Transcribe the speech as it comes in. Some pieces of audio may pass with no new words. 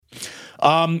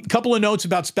Couple of notes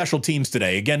about special teams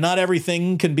today. Again, not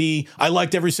everything can be, I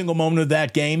liked every single moment of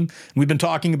that game. We've been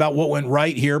talking about what went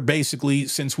right here basically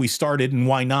since we started and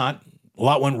why not. A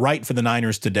lot went right for the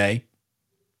Niners today.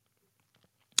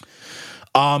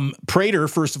 Prater,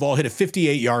 first of all, hit a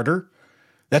 58-yarder.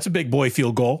 That's a big boy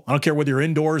field goal. I don't care whether you're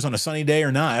indoors on a sunny day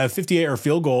or not. A 58-yard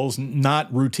field goal is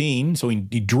not routine, so he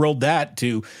drilled that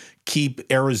to keep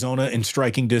Arizona in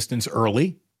striking distance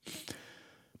early.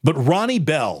 But Ronnie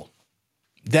Bell,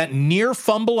 that near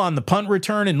fumble on the punt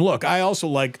return, and look, I also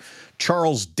like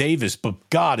Charles Davis, but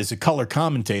God, as a color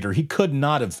commentator, he could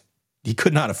not have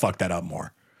fucked that up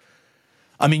more.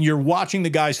 I mean, you're watching the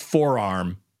guy's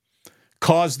forearm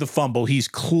cause the fumble. He's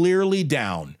clearly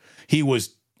down. He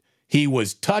was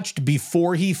touched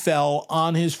before he fell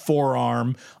on his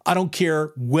forearm. I don't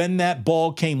care when that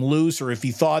ball came loose or if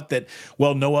he thought that,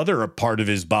 well, no other part of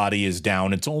his body is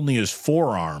down. It's only his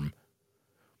forearm.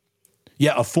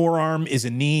 Yeah, a forearm is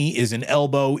a knee, is an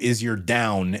elbow, is your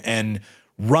down. And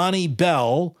Ronnie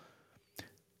Bell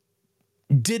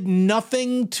did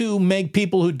nothing to make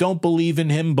people who don't believe in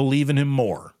him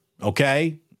more,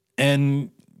 okay?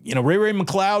 And, you know, Ray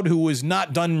McLeod, who has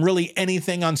not done really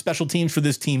anything on special teams for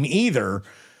this team either,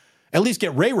 at least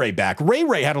get Ray back.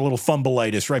 Ray had a little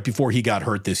fumbleitis right before he got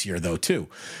hurt this year, though, too.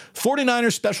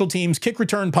 49ers special teams, kick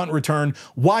return, punt return.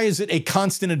 Why is it a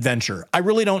constant adventure? I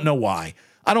really don't know why.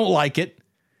 I don't like it.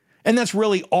 And that's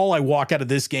really all I walk out of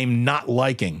this game not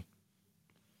liking.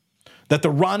 That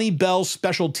the Ronnie Bell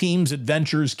special teams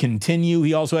adventures continue.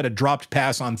 He also had a dropped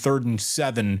pass on 3rd and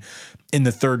 7 in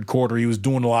the third quarter. He was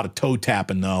doing a lot of toe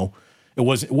tapping, though. It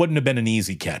wouldn't have been an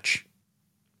easy catch.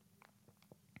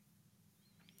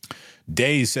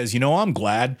 Days says, I'm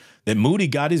glad that Moody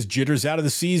got his jitters out of the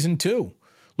season, too.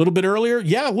 A little bit earlier.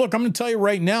 Yeah, look, I'm going to tell you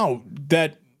right now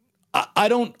that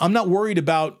I'm not worried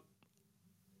about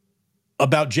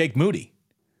Jake Moody.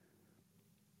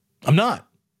 I'm not.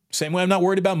 Same way I'm not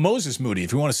worried about Moses Moody,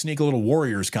 if you want to sneak a little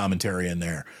Warriors commentary in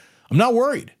there. I'm not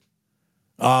worried.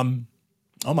 Oh,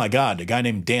 my God. A guy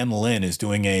named Dan Lynn is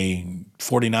doing a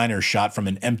 49ers shot from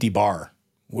an empty bar.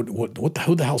 Who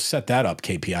the hell set that up,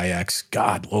 KPIX?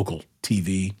 God, local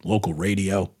TV, local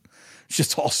radio. It's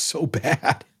just all so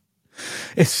bad.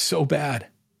 It's so bad.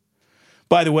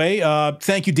 By the way,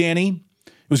 thank you, Danny.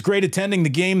 It was great attending the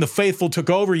game. The faithful took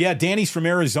over. Yeah, Danny's from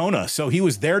Arizona, so he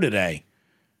was there today.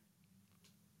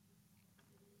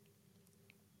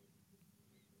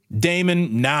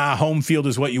 Damon, home field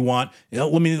is what you want.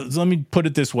 Let me put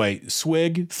it this way.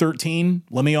 Swig 13,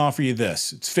 let me offer you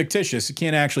this. It's fictitious. It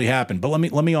can't actually happen, but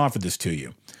let me offer this to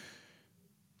you.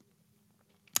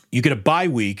 You get a bye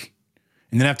week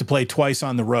and then have to play twice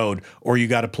on the road, or you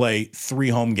got to play 3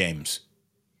 home games.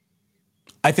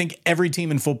 I think every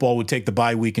team in football would take the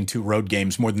bye week and 2 road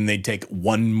games more than they'd take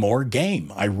one more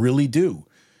game. I really do.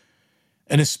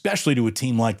 And especially to a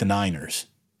team like the Niners,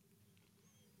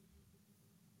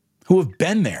 who have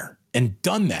been there and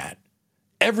done that.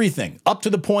 Everything up to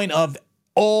the point of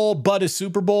all but a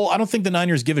Super Bowl. I don't think the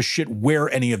Niners give a shit where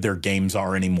any of their games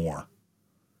are anymore.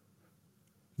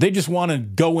 They just want to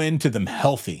go into them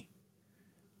healthy.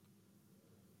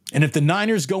 And if the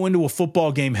Niners go into a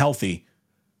football game healthy,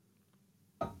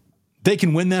 they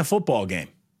can win that football game.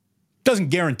 Doesn't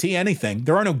guarantee anything.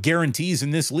 There are no guarantees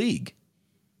in this league.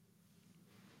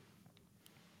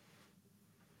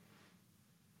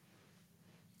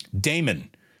 Damon,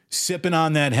 sipping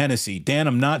on that Hennessy. Dan,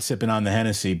 I'm not sipping on the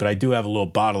Hennessy, but I do have a little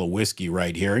bottle of whiskey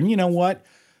right here. And you know what?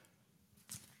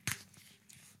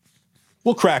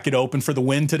 We'll crack it open for the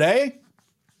win today.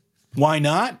 Why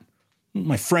not?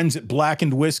 My friends at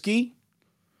Blackened Whiskey.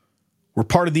 We're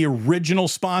part of the original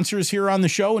sponsors here on the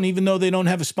show, and even though they don't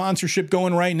have a sponsorship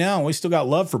going right now, we still got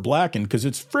love for Blackened because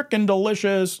it's frickin'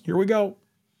 delicious. Here we go.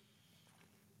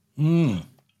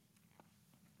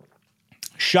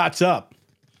 Shots up.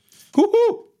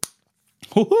 Woo-hoo!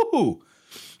 Woo-hoo!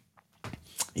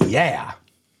 Yeah.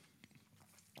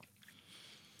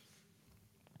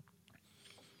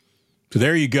 So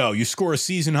there you go. You score a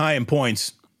season high in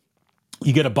points,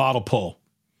 you get a bottle pull.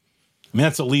 I mean,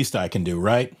 that's the least I can do,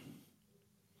 right?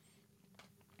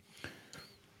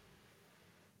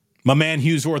 My man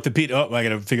Hughes Orthopedics. Oh, I got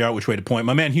to figure out which way to point.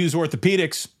 My man Hughes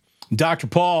Orthopedics, Dr.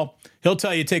 Paul, he'll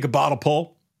tell you to take a bottle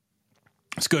pull.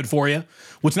 It's good for you.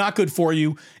 What's not good for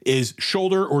you is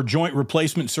shoulder or joint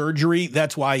replacement surgery.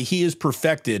 That's why he has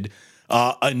perfected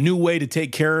a new way to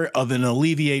take care of and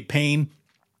alleviate pain.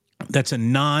 That's a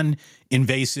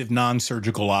non-invasive,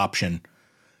 non-surgical option.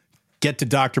 Get to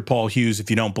Dr. Paul Hughes if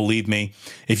you don't believe me.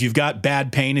 If you've got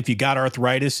bad pain, if you got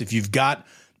arthritis, if you've got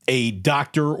a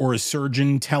doctor or a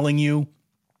surgeon telling you,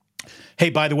 hey,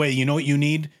 by the way, you know what you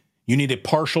need? You need a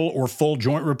partial or full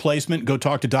joint replacement? Go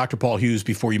talk to Dr. Paul Hughes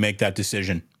before you make that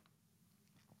decision.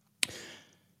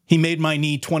 He made my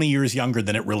knee 20 years younger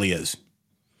than it really is.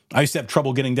 I used to have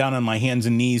trouble getting down on my hands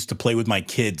and knees to play with my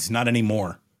kids. Not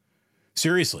anymore.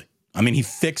 Seriously. I mean, he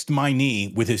fixed my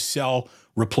knee with his cell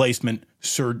replacement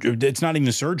surgery. It's not even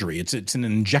a surgery. It's an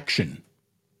injection.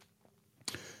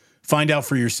 Find out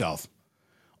for yourself.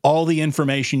 All the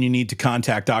information you need to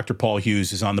contact Dr. Paul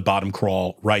Hughes is on the bottom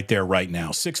crawl right there, right now.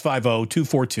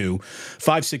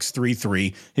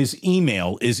 650-242-5633. His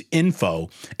email is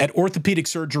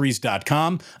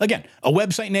info@orthopedicsurgeries.com. Again, a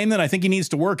website name that I think he needs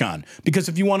to work on, because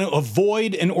if you want to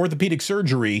avoid an orthopedic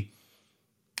surgery,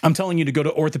 I'm telling you to go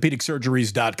to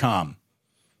orthopedicsurgeries.com.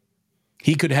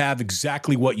 He could have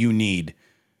exactly what you need.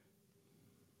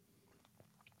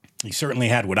 He certainly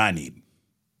had what I need.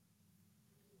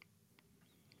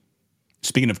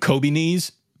 Speaking of Kobe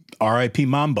knees, R.I.P.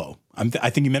 Mambo.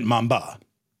 I think you meant Mamba,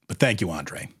 but thank you,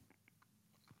 Andre.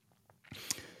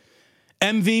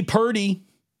 MV Purdy.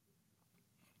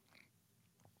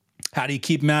 How do you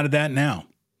keep him out of that now?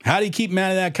 How do you keep him out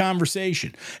of that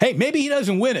conversation? Hey, maybe he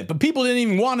doesn't win it, but people didn't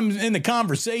even want him in the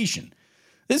conversation.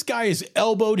 This guy has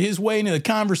elbowed his way into the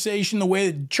conversation the way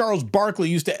that Charles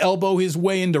Barkley used to elbow his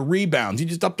way into rebounds. He's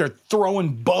just up there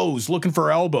throwing bows, looking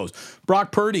for elbows.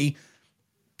 Brock Purdy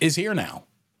is here now.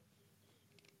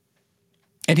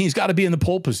 And he's got to be in the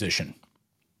pole position.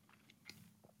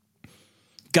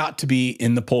 Got to be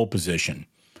in the pole position.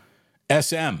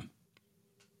 SM.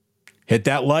 Hit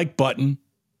that like button.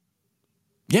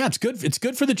 Yeah, it's good. It's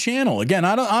good for the channel. Again,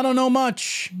 I don't know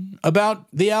much about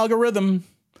the algorithm,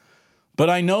 but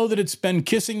I know that it's been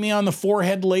kissing me on the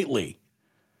forehead lately.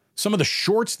 Some of the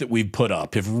shorts that we've put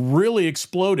up have really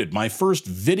exploded. My first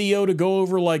video to go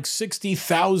over like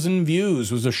 60,000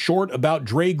 views was a short about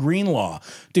Dre Greenlaw.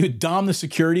 Dude, Dom the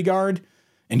security guard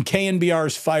and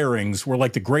KNBR's firings were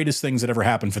like the greatest things that ever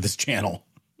happened for this channel.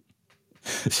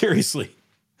 Seriously.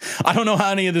 I don't know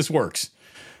how any of this works,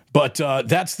 but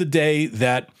that's the day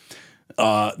that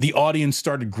the audience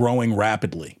started growing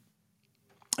rapidly.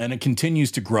 And it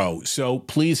continues to grow. So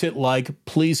please hit like,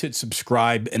 please hit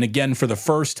subscribe. And again, for the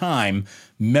first time,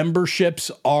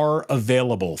 memberships are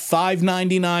available.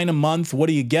 $5.99 a month. What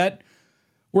do you get?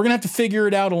 We're going to have to figure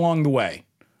it out along the way.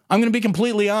 I'm going to be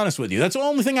completely honest with you. That's the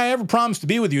only thing I ever promised to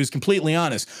be with you, is completely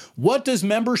honest. What does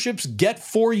memberships get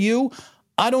for you?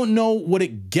 I don't know what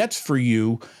it gets for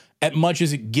you as much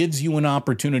as it gives you an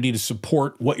opportunity to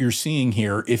support what you're seeing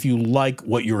here if you like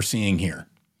what you're seeing here.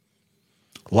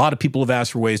 A lot of people have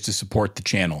asked for ways to support the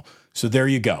channel. So there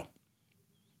you go.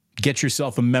 Get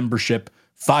yourself a membership,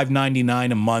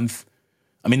 $5.99 a month.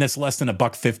 I mean, that's less than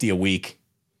 $1.50 a week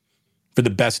for the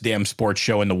best damn sports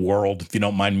show in the world, if you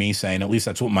don't mind me saying. At least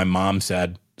that's what my mom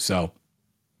said. So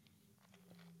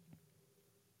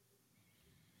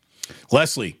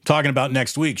Leslie, talking about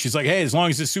next week. She's like, hey, as long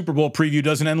as this Super Bowl preview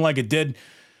doesn't end like it did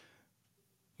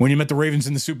when you met the Ravens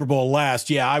in the Super Bowl last.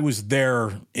 Yeah, I was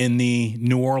there in the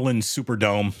New Orleans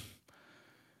Superdome,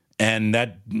 and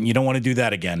that you don't want to do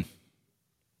that again.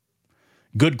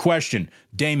 Good question.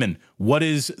 Damon, what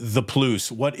is the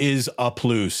plus? What is a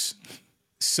plus?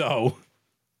 So,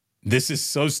 this is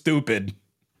so stupid.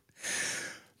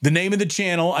 The name of the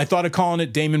channel, I thought of calling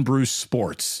it Damon Bruce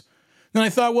Sports. Then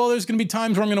I thought, well, there's going to be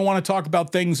times where I'm going to want to talk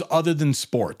about things other than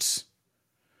sports.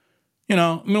 You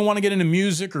know, I'm going to want to get into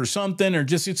music or something, or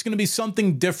just it's going to be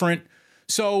something different.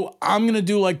 So I'm going to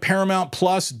do like Paramount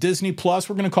Plus, Disney Plus.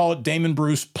 We're going to call it Damon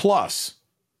Bruce Plus.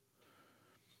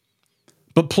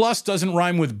 But plus doesn't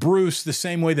rhyme with Bruce the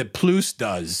same way that plus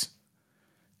does.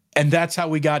 And that's how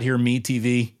we got here,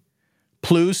 MeTV.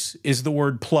 Plus is the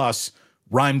word plus,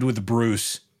 rhymed with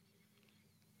Bruce.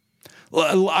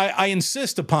 I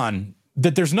insist upon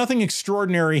that there's nothing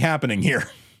extraordinary happening here.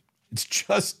 It's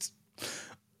just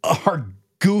our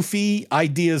goofy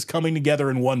ideas coming together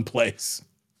in one place.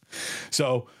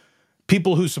 So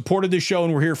people who supported this show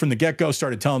and were here from the get-go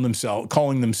started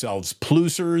calling themselves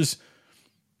plusers.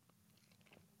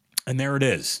 And there it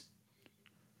is.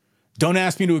 Don't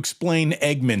ask me to explain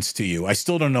egg mints to you. I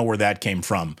still don't know where that came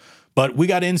from. But we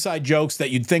got inside jokes that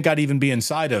you'd think I'd even be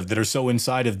inside of that are so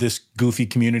inside of this goofy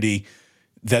community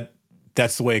that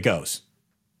that's the way it goes.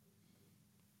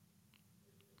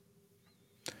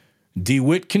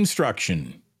 DeWitt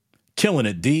Construction. Killing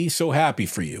it, D. So happy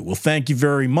for you. Well, thank you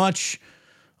very much.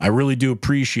 I really do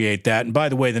appreciate that. And by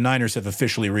the way, the Niners have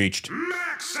officially reached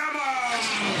Maximum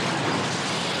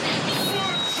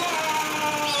Football!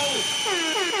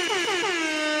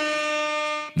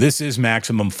 This is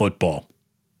Maximum Football.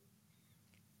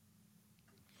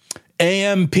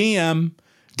 AM, PM,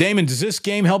 Damon, does this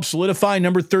game help solidify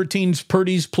number 13's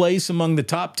Purdy's place among the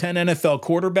top 10 NFL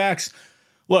quarterbacks?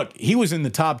 Look, he was in the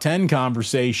top 10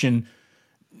 conversation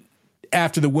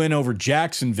after the win over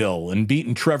Jacksonville and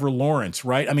beating Trevor Lawrence,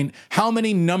 right? I mean, how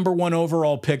many number 1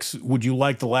 overall picks would you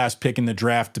like the last pick in the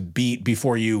draft to beat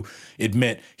before you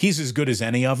admit he's as good as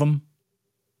any of them?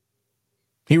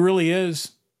 He really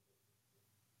is.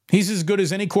 He's as good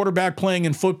as any quarterback playing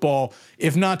in football,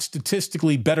 if not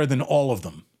statistically better than all of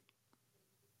them.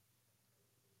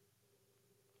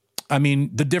 I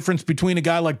mean, the difference between a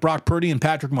guy like Brock Purdy and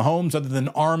Patrick Mahomes, other than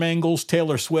arm angles,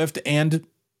 Taylor Swift, and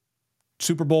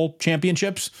Super Bowl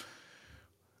championships,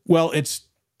 well, it's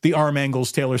the arm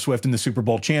angles, Taylor Swift, and the Super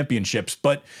Bowl championships.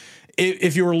 But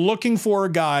if you're looking for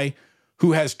a guy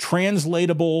who has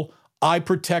translatable, I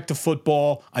protect a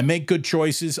football, I make good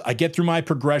choices, I get through my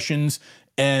progressions,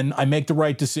 and I make the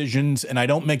right decisions, and I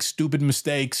don't make stupid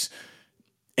mistakes,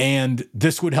 and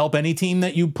this would help any team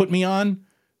that you put me on,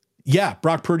 yeah,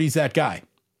 Brock Purdy's that guy.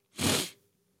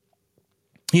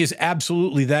 He is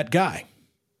absolutely that guy.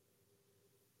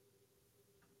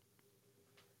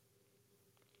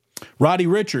 Roddy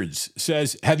Richards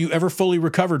says, have you ever fully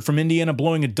recovered from Indiana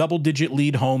blowing a double-digit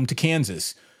lead home to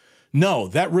Kansas? No,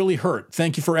 that really hurt.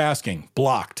 Thank you for asking.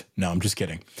 Blocked. No, I'm just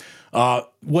kidding.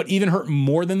 What even hurt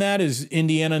more than that is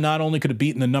Indiana not only could have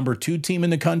beaten the number 2 team in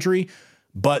the country,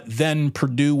 but then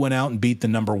Purdue went out and beat the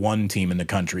number 1 team in the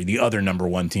country, the other number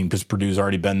 1 team, because Purdue's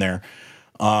already been there.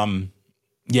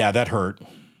 Yeah, that hurt.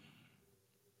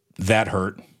 That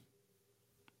hurt.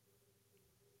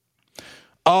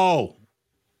 Oh,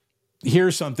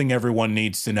 here's something everyone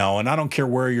needs to know, and I don't care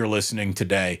where you're listening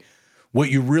today. What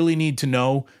you really need to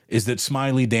know is that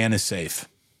Smiley Dan is safe.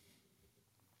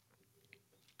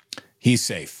 He's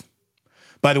safe.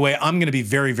 By the way, I'm going to be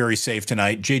very, very safe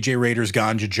tonight. JJ Rader's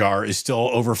ganja jar is still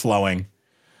overflowing.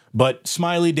 But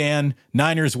Smiley Dan,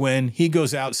 Niners win. He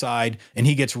goes outside, and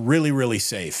he gets really, really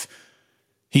safe.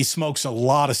 He smokes a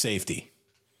lot of safety,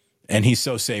 and he's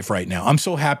so safe right now. I'm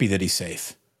so happy that he's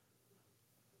safe.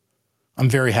 I'm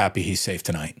very happy he's safe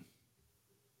tonight.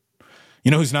 You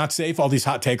know who's not safe? All these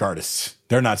hot take artists.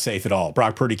 They're not safe at all.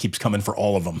 Brock Purdy keeps coming for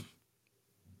all of them.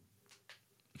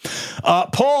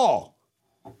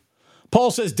 Paul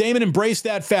says, Damon, embrace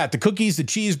that fat. The cookies, the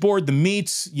cheese board, the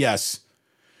meats. Yes.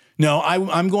 No,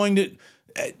 I'm going to,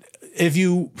 if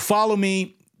you follow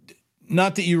me,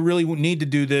 not that you really need to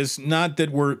do this, not that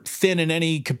we're thin in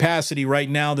any capacity right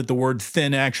now that the word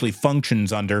thin actually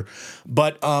functions under,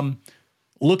 but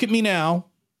look at me now,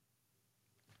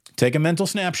 take a mental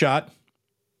snapshot,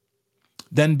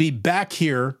 then be back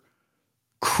here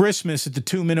Christmas at the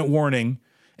 2-minute warning,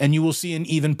 and you will see an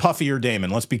even puffier Damon.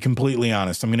 Let's be completely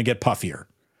honest. I'm going to get puffier.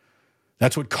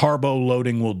 That's what carbo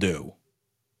loading will do.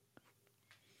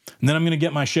 And then I'm going to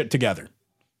get my shit together.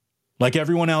 Like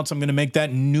everyone else, I'm going to make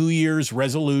that New Year's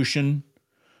resolution.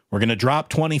 We're going to drop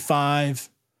 25.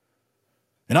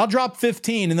 And I'll drop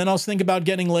 15, and then I'll think about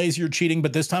getting lazy or cheating,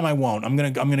 but this time I won't. I'm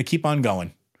going to keep on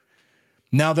going.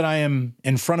 Now that I am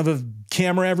in front of a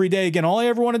camera every day, again, all I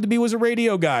ever wanted to be was a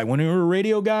radio guy. When you were a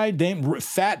radio guy,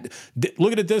 fat,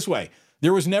 look at it this way.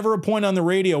 There was never a point on the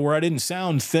radio where I didn't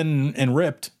sound thin and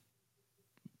ripped.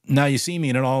 Now you see me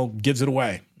and it all gives it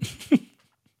away.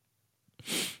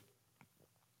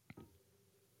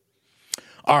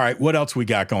 All right, what else we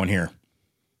got going here?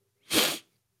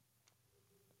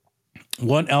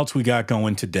 What else we got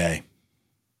going today?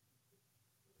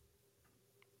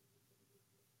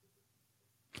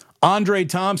 Andre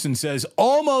Thompson says,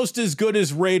 almost as good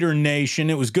as Raider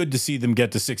Nation. It was good to see them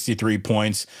get to 63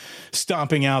 points,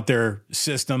 stomping out their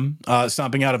system,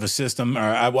 stomping out of a system. Or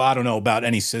I don't know about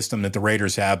any system that the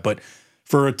Raiders have, but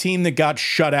for a team that got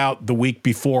shut out the week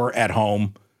before at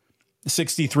home,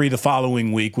 63 the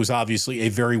following week was obviously a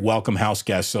very welcome house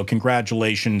guest. So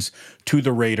congratulations to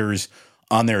the Raiders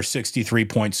on their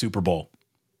 63-point Super Bowl.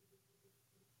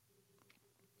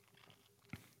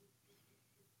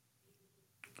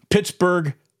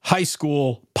 Pittsburgh High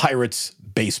School Pirates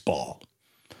baseball.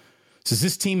 Says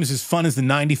this team is as fun as the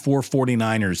 94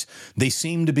 49ers. They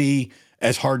seem to be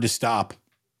as hard to stop.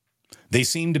 They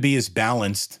seem to be as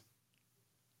balanced.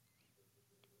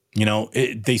 You know,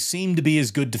 they seem to be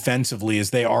as good defensively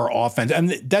as they are offense. And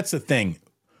that's the thing.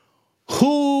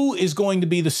 Who is going to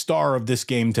be the star of this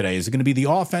game today? Is it going to be the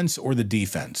offense or the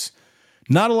defense?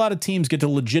 Not a lot of teams get to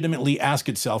legitimately ask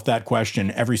itself that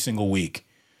question every single week.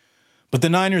 But the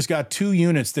Niners got 2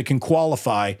 units that can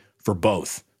qualify for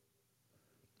both.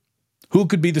 Who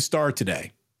could be the star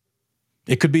today?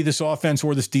 It could be this offense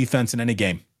or this defense in any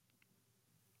game.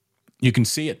 You can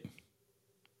see it.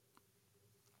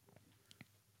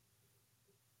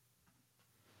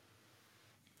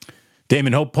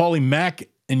 Damon, hope Paulie Mack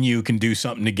and you can do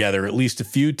something together at least a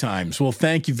few times. Well,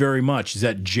 thank you very much. Is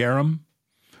that Jerem?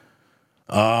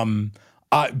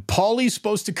 Paulie's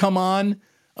supposed to come on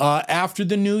after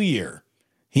the new year.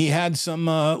 He had some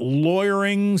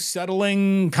lawyering,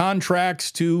 settling contracts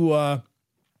to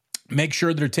make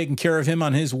sure they're taking care of him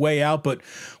on his way out. But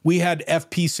we had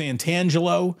FP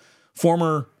Santangelo,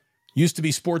 used to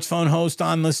be sports phone host,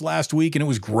 on this last week, and it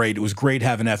was great. It was great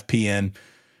having FP in.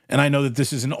 And I know that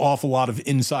this is an awful lot of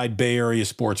inside Bay Area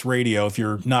sports radio. If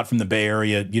you're not from the Bay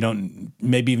Area, you don't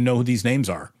maybe even know who these names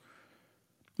are.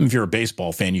 If you're a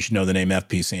baseball fan, you should know the name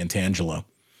FP Santangelo.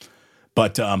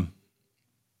 But,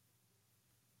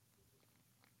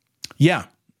 yeah,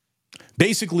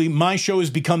 basically my show has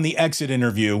become the exit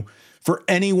interview for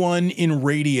anyone in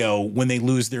radio when they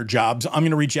lose their jobs. I'm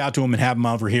going to reach out to them and have them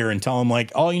over here and tell them,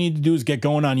 like, all you need to do is get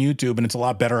going on YouTube, and it's a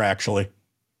lot better, actually.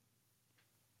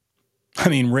 I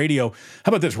mean, radio, how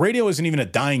about this? Radio isn't even a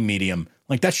dying medium.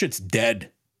 Like, that shit's dead.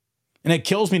 And it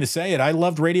kills me to say it. I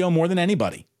loved radio more than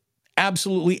anybody.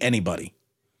 Absolutely anybody.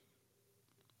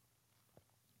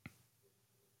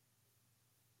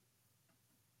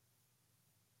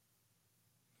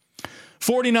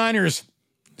 '49ers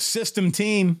system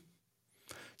team.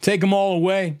 Take them all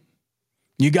away.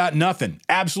 You got nothing.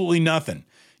 Absolutely nothing.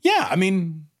 Yeah, I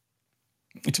mean,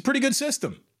 it's a pretty good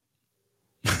system.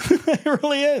 It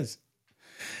really is.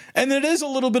 And it is a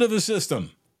little bit of a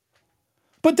system.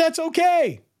 But that's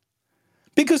okay.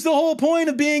 Because the whole point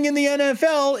of being in the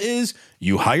NFL is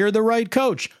you hire the right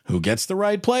coach who gets the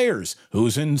right players, who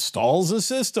installs a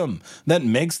system that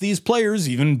makes these players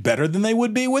even better than they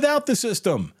would be without the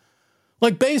system.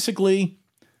 Like, basically,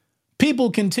 people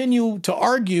continue to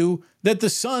argue that the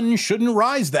sun shouldn't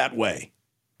rise that way.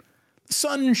 The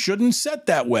sun shouldn't set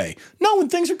that way. No, when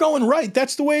things are going right,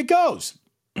 that's the way it goes.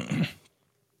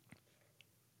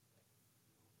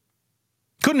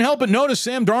 Couldn't help but notice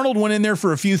Sam Darnold went in there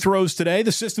for a few throws today.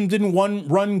 The system didn't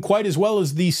run quite as well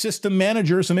as the system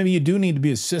manager, so maybe you do need to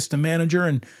be a system manager,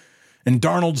 and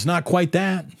Darnold's not quite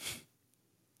that.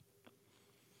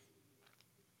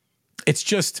 It's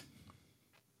just,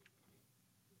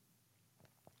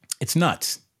 it's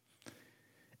nuts.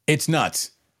 It's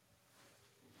nuts.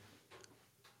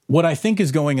 What I think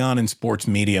is going on in sports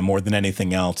media more than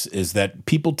anything else is that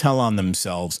people tell on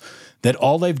themselves that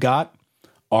all they've got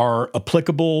are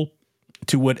applicable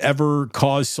to whatever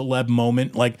cause celeb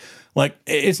moment. Like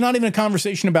it's not even a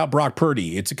conversation about Brock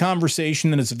Purdy. It's a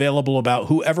conversation that is available about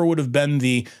whoever would have been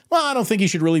I don't think he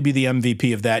should really be the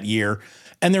MVP of that year.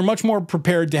 And they're much more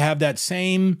prepared to have that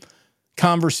same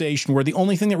conversation where the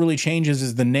only thing that really changes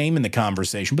is the name in the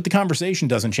conversation, but the conversation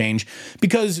doesn't change,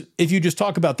 because if you just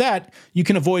talk about that, you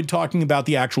can avoid talking about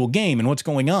the actual game and what's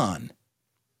going on.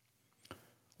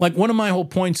 Like, one of my whole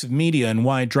points of media and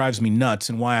why it drives me nuts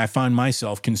and why I find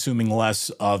myself consuming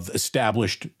less of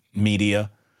established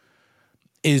media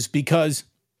is because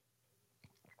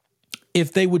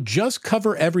if they would just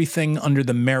cover everything under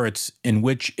the merits in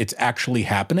which it's actually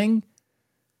happening,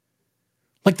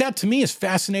 like, that to me is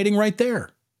fascinating right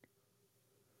there.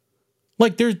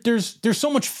 Like, there's so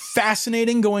much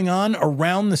fascinating going on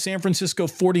around the San Francisco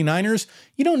 49ers.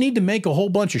 You don't need to make a whole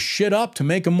bunch of shit up to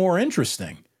make them more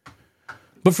interesting.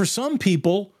 But for some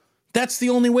people, that's the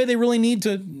only way they really need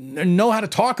to know how to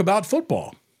talk about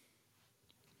football.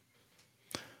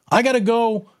 I got to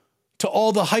go to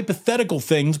all the hypothetical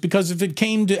things, because if it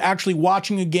came to actually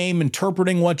watching a game,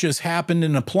 interpreting what just happened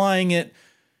and applying it,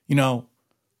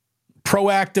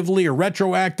 proactively or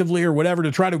retroactively or whatever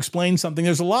to try to explain something,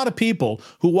 there's a lot of people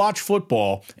who watch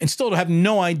football and still have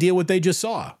no idea what they just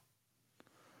saw.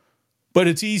 But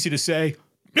it's easy to say,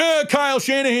 Kyle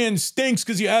Shanahan stinks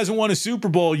because he hasn't won a Super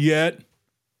Bowl yet.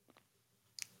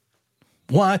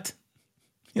 What?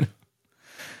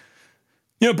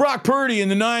 Brock Purdy and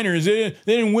the Niners, they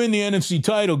didn't win the NFC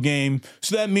title game,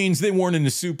 so that means they weren't in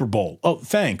the Super Bowl. Oh,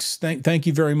 thanks. Thank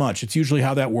you very much. It's usually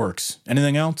how that works.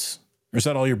 Anything else? Or is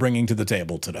that all you're bringing to the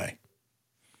table today?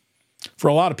 For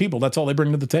a lot of people, that's all they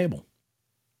bring to the table.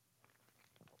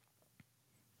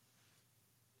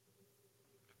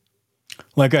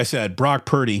 Like I said, Brock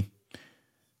Purdy,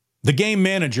 the game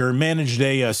manager, managed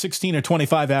a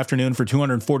 16-25 afternoon for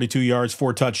 242 yards,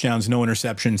 4 touchdowns, no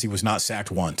interceptions. He was not sacked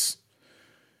once.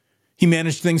 He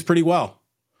managed things pretty well.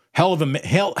 Hell of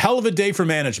a day for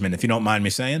management, if you don't mind me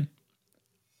saying.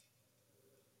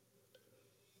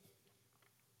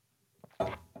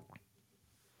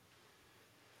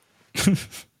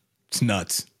 It's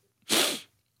nuts.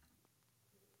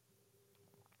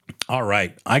 All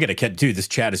right. I got to get, dude, this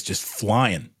chat is just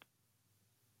flying.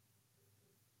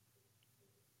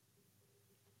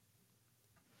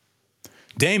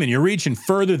 Damon, you're reaching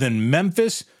further than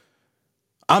Memphis.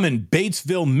 I'm in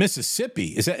Batesville,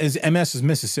 Mississippi. Is MS is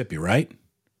Mississippi, right?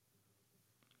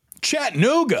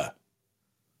 Chattanooga.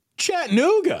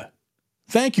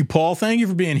 Thank you, Paul. Thank you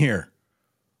for being here.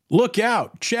 Look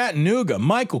out, Chattanooga.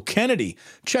 Michael Kennedy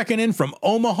checking in from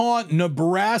Omaha,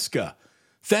 Nebraska.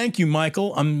 Thank you,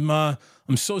 Michael. I'm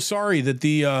so sorry that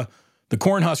the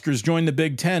Cornhuskers joined the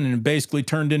Big Ten and basically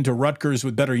turned into Rutgers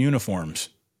with better uniforms.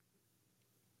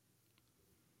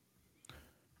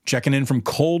 Checking in from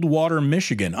Coldwater,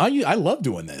 Michigan. I love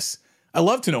doing this. I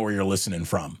love to know where you're listening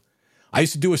from. I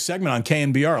used to do a segment on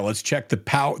KNBR. Let's check the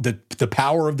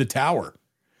power of the tower.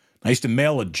 I used to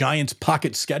mail a Giants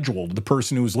pocket schedule to the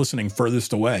person who was listening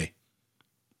furthest away.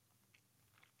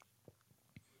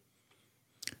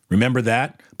 Remember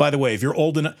that? By the way, if you're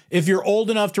old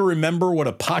enough to remember what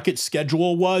a pocket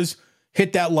schedule was,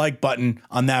 hit that like button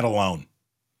on that alone.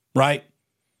 Right?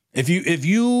 If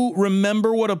you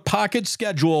remember what a pocket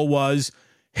schedule was,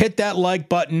 hit that like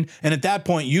button, and at that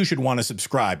point you should want to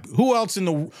subscribe. Who else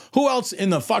in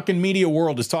the fucking media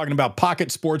world is talking about pocket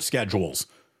sports schedules?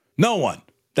 No one.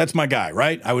 That's my guy,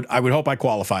 right? I would hope I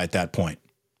qualify at that point.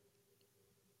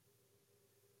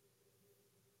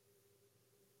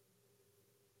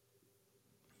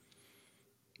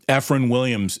 Efren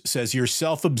Williams says, your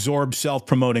self-absorbed,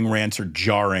 self-promoting rants are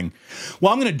jarring.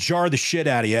 Well, I'm going to jar the shit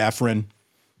out of you, Efren.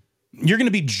 You're going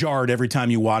to be jarred every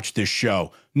time you watch this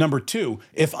show. Number two,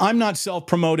 if I'm not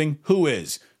self-promoting, who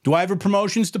is? Do I have a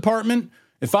promotions department?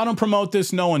 If I don't promote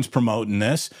this, no one's promoting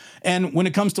this. And when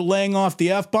it comes to laying off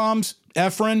the F-bombs,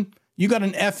 Efren, you got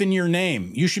an F in your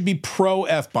name. You should be pro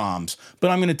F-bombs.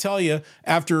 But I'm going to tell you,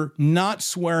 after not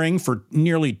swearing for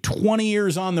nearly 20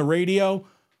 years on the radio,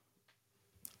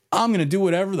 I'm going to do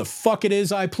whatever the fuck it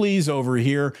is I please over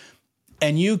here.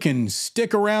 And you can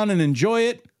stick around and enjoy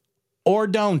it or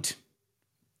don't.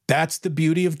 That's the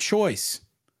beauty of choice.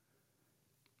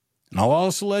 And I'll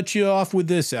also let you off with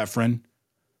this, Efren.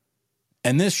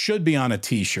 And this should be on a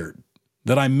t-shirt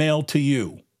that I mail to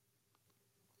you.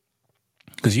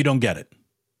 Because you don't get it.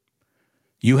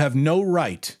 You have no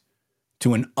right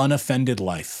to an unoffended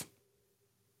life.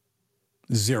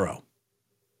 Zero.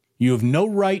 You have no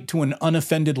right to an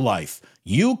unoffended life.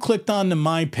 You clicked on to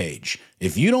my page.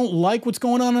 If you don't like what's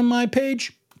going on my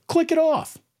page, click it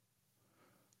off.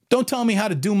 Don't tell me how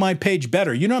to do my page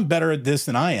better. You're not better at this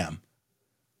than I am.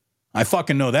 I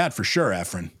fucking know that for sure,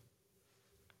 Efren.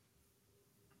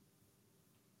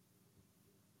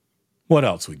 What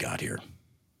else we got here?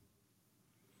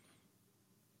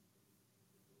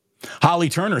 Holly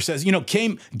Turner says,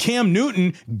 Cam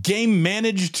Newton game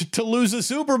managed to lose a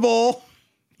Super Bowl.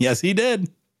 Yes, he did.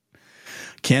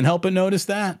 Can't help but notice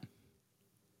that.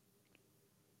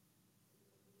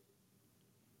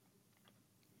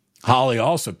 Holly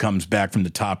also comes back from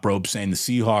the top rope saying the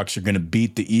Seahawks are going to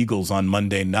beat the Eagles on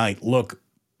Monday night. Look,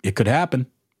 it could happen.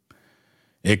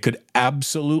 It could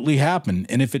absolutely happen.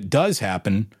 And if it does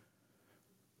happen,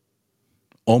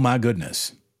 oh my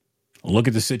goodness. Look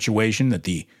at the situation that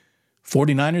the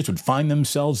 49ers would find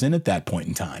themselves in at that point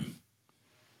in time.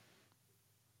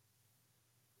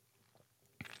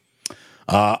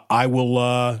 I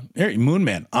will, here, Moon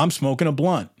Man, I'm smoking a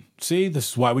blunt. See,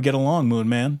 this is why we get along, Moon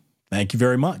Man. Thank you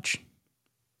very much.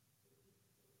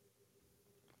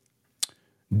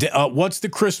 What's the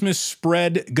Christmas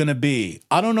spread going to be?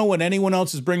 I don't know what anyone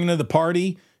else is bringing to the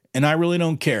party, and I really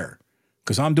don't care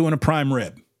because I'm doing a prime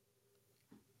rib.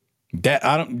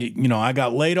 I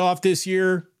got laid off this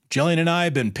year. Jillian and I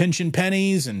have been pinching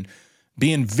pennies and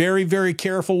being very, very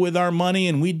careful with our money,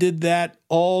 and we did that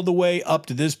all the way up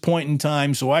to this point in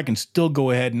time, so I can still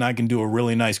go ahead and I can do a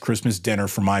really nice Christmas dinner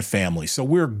for my family. So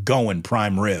we're going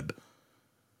prime rib.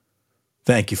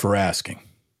 Thank you for asking.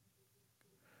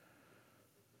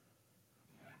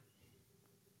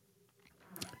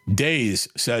 Days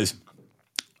says,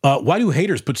 why do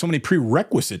haters put so many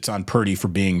prerequisites on Purdy for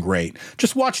being great?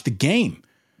 Just watch the game.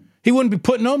 He wouldn't be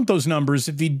putting up those numbers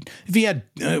if he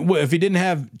didn't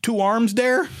have two arms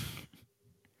there.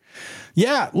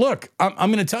 Yeah, look,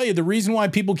 I'm going to tell you the reason why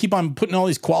people keep on putting all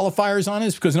these qualifiers on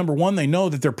is because, number one, they know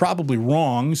that they're probably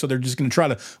wrong, so they're just going to try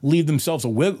to leave themselves a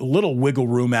little wiggle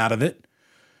room out of it.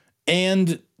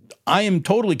 And I am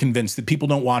totally convinced that people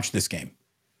don't watch this game.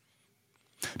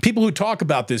 People who talk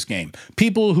about this game,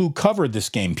 people who cover this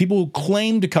game, people who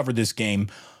claim to cover this game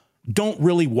don't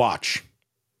really watch.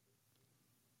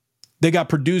 They got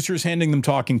producers handing them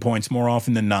talking points more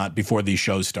often than not before these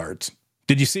shows starts.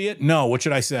 Did you see it? No. What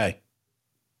should I say?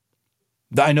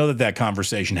 I know that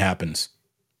conversation happens.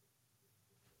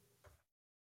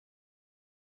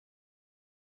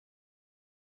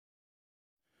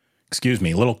 Excuse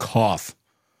me, a little cough.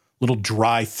 Little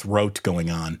dry throat going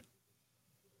on.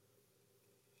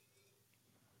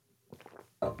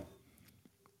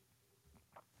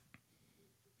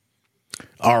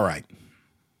 All right.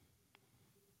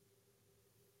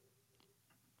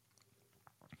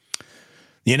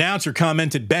 The announcer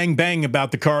commented bang, bang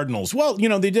about the Cardinals. Well,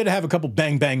 they did have a couple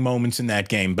bang, bang moments in that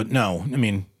game, but no,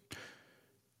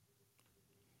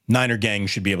 Niner gang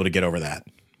should be able to get over that.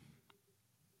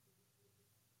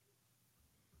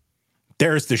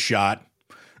 There's the shot.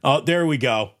 Oh, there we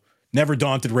go. Never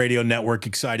Daunted Radio Network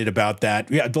excited about that.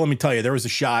 Yeah, let me tell you, there was a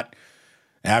shot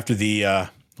after the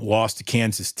loss to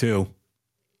Kansas, too.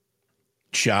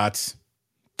 Shots.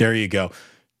 There you go.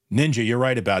 Ninja, you're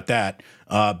right about that.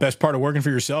 Best part of working for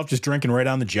yourself, just drinking right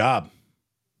on the job.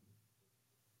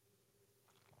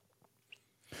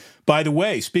 By the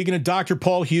way, speaking of Dr.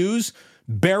 Paul Hughes,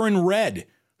 Baron Red,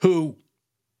 who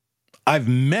I've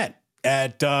met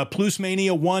at Plus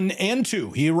Mania 1 and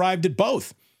 2. He arrived at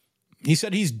both. He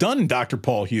said he's done Dr.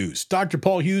 Paul Hughes. Dr.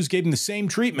 Paul Hughes gave him the same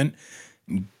treatment,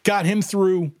 got him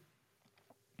through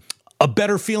a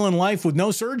better feeling life with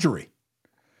no surgery.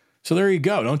 So there you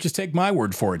go. Don't just take my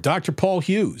word for it. Dr. Paul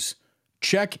Hughes.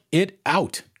 Check it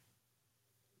out.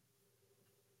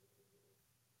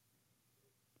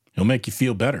 He'll make you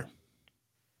feel better.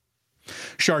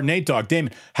 Chardonnay Dog,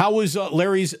 Damon, how was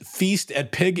Larry's feast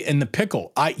at Pig and the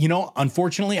Pickle?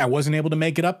 Unfortunately, I wasn't able to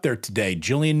make it up there today.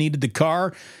 Jillian needed the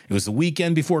car. It was the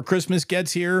weekend before Christmas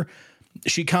gets here.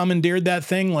 She commandeered that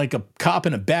thing like a cop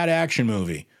in a bad action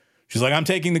movie. She's like, I'm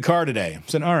taking the car today. I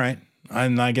said, all right.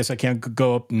 And I guess I can't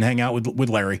go up and hang out with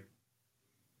Larry.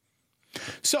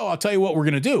 So I'll tell you what we're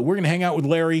going to do. We're going to hang out with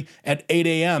Larry at 8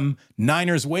 a.m.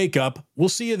 Niners Wake Up. We'll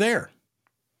see you there.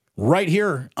 Right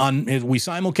here we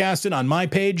simulcast it on my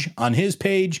page, on his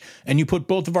page, and you put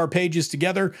both of our pages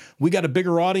together. We got a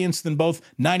bigger audience than both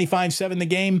 95.7 The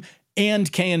Game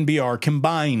and KNBR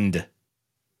combined.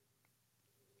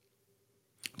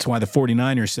 That's why the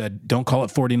 49ers said, don't call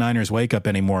it 49ers Wake Up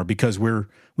anymore, because we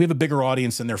have a bigger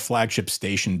audience than their flagship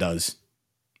station does.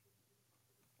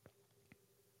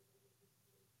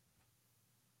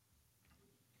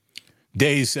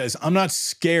 Days says, I'm not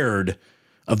scared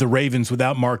of the Ravens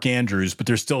without Mark Andrews, but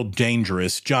they're still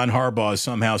dangerous. John Harbaugh is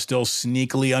somehow still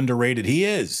sneakily underrated. He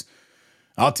is.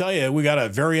 I'll tell you, we got a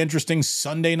very interesting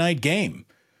Sunday night game.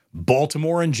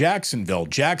 Baltimore and Jacksonville.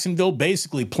 Jacksonville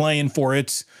basically playing for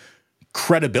its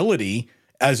credibility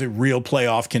as a real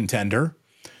playoff contender.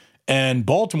 And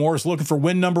Baltimore is looking for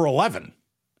win number 11.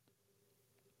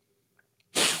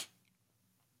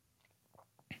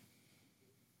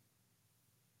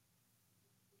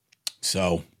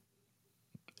 So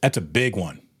that's a big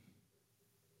one.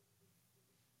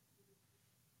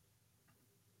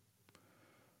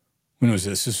 When was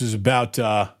this? This was about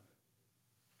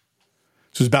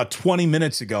 20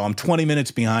 minutes ago. I'm 20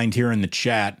 minutes behind here in the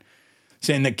chat,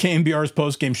 saying that KNBR's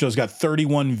postgame show's got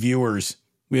 31 viewers.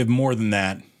 We have more than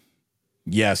that.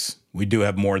 Yes, we do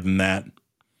have more than that.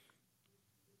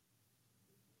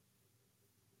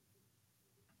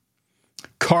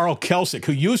 Carl Kelsick,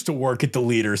 who used to work at The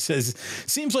Leader, says,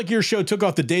 seems like your show took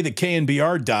off the day that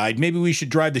KNBR died. Maybe we should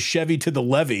drive the Chevy to the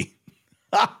levee.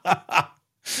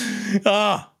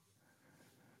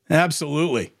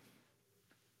 Absolutely.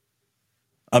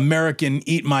 American,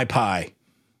 eat my pie.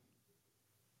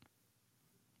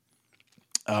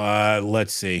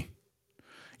 Let's see.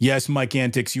 Yes, Mike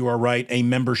Antics, you are right. A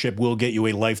membership will get you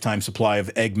a lifetime supply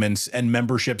of Eggmans, and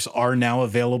memberships are now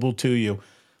available to you.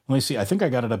 Let me see. I think I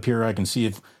got it up here. I can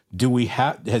see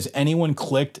has anyone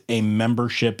clicked a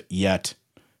membership yet?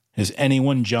 Has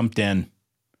anyone jumped in?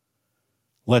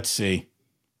 Let's see.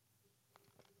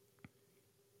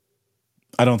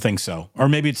 I don't think so. Or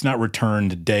maybe it's not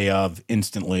returned day of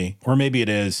instantly. Or maybe it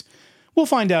is. We'll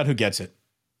find out who gets it.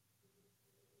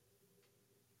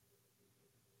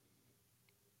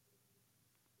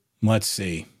 Let's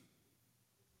see.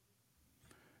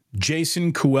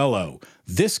 Jason Coelho.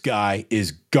 This guy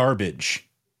is garbage.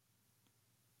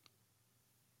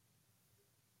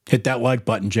 Hit that like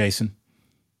button, Jason.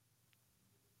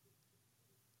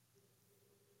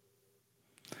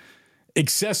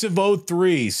 Excessive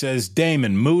 03 says,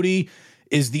 Damon, Moody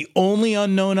is the only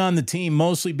unknown on the team,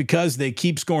 mostly because they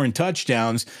keep scoring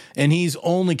touchdowns, and he's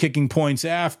only kicking points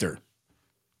after.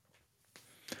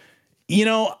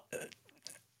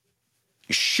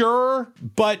 Sure,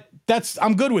 but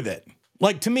I'm good with it.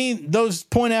 Like, to me, those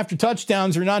point after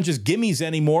touchdowns are not just gimmies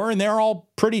anymore, and they're all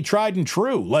pretty tried and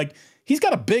true. Like, he's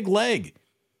got a big leg.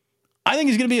 I think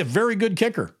he's going to be a very good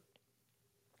kicker.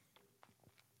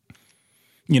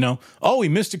 He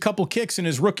missed a couple kicks in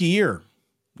his rookie year.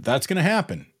 That's going to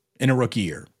happen in a rookie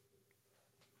year.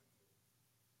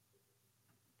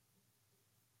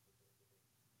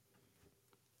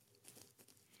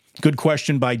 Good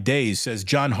question by Days. Says,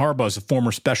 John Harbaugh is a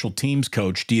former special teams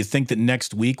coach. Do you think that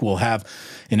next week we'll have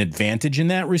an advantage in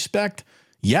that respect?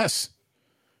 Yes.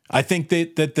 I think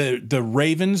that the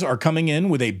Ravens are coming in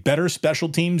with a better special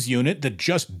teams unit that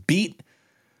just beat,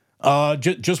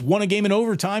 just won a game in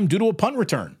overtime due to a punt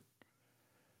return.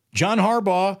 John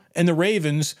Harbaugh and the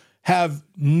Ravens have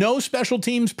no special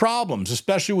teams problems,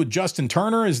 especially with Justin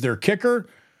Turner as their kicker.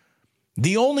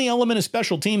 The only element of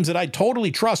special teams that I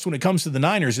totally trust when it comes to the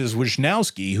Niners is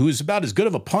Wisnowski, who is about as good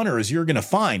of a punter as you're going to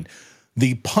find.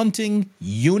 The punting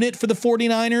unit for the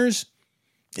 49ers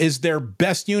is their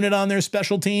best unit on their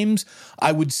special teams.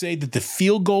 I would say that the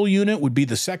field goal unit would be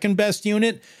the second best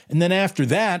unit. And then after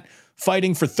that,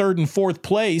 fighting for third and fourth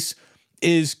place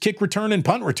is kick return and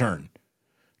punt return.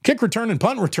 Kick return and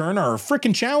punt return are a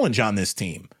freaking challenge on this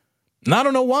team. And I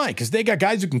don't know why, because they got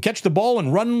guys who can catch the ball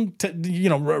and run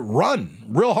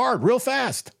real hard, real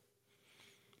fast.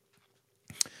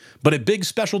 But a big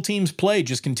special teams play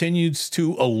just continues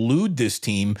to elude this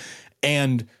team,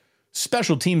 and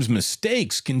special teams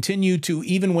mistakes continue to,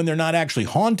 even when they're not actually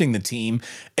haunting the team,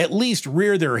 at least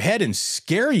rear their head and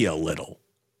scare you a little.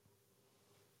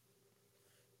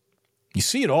 You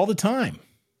see it all the time.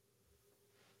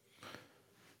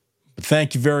 But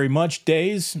thank you very much,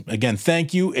 Days. Again,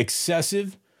 thank you,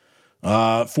 Excessive,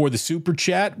 for the super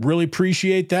chat. Really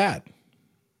appreciate that.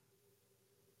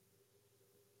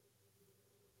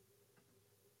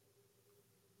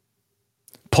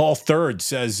 Paul Third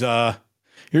says,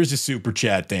 here's a super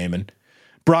chat, Damon.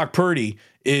 Brock Purdy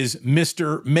is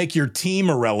Mr. Make Your Team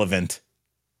Irrelevant.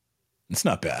 It's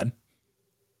not bad.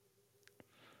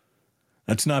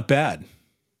 That's not bad.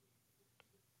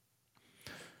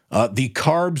 The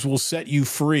carbs will set you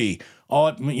free.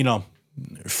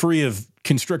 Free of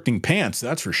constricting pants,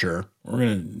 that's for sure. We're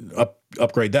going to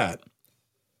upgrade that.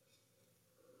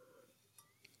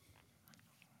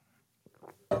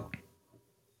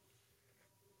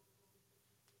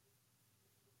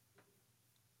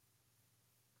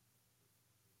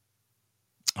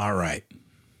 All right.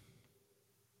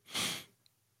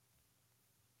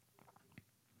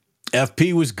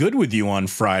 FP was good with you on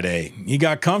Friday. He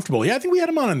got comfortable. Yeah, I think we had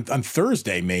him on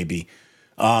Thursday, maybe.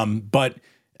 But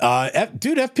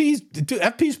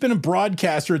FP's been a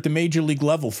broadcaster at the major league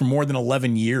level for more than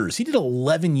 11 years. He did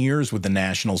 11 years with the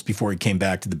Nationals before he came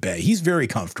back to the Bay. He's very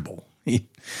comfortable.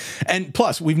 And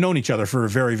plus, we've known each other for a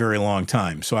very, very long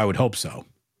time, so I would hope so.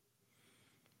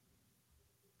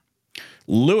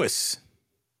 Lewis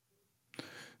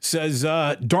says,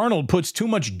 Darnold puts too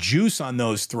much juice on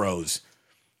those throws.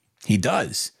 He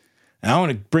does. And I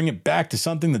want to bring it back to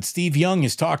something that Steve Young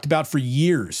has talked about for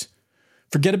years.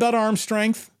 Forget about arm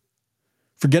strength.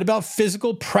 Forget about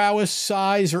physical prowess,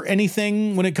 size, or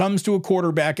anything when it comes to a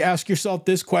quarterback. Ask yourself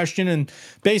this question, and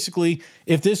basically,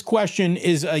 if this question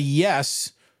is a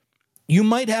yes, you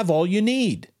might have all you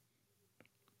need.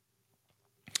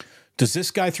 Does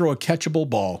this guy throw a catchable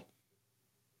ball?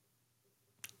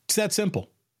 It's that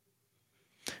simple.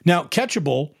 Now,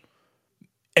 catchable,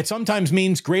 it sometimes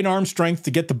means great arm strength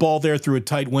to get the ball there through a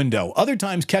tight window. Other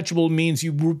times, catchable means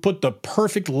you put the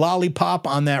perfect lollipop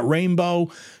on that rainbow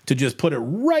to just put it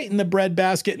right in the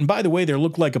breadbasket. And by the way, there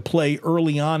looked like a play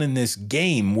early on in this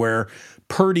game where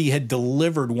Purdy had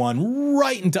delivered one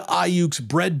right into Ayuk's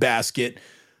breadbasket,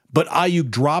 but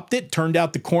Ayuk dropped it. Turned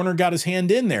out the corner got his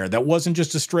hand in there. That wasn't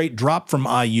just a straight drop from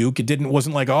Ayuk. It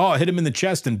wasn't like, oh, I hit him in the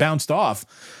chest and bounced off.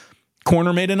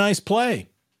 Corner made a nice play.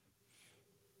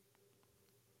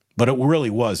 But it really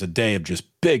was a day of just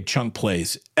big chunk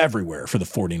plays everywhere for the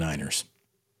 49ers.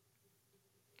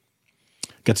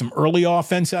 Got some early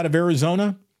offense out of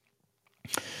Arizona.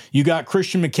 You got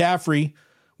Christian McCaffrey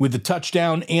with the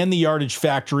touchdown and the yardage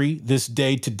factory this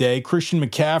day today. Christian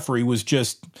McCaffrey was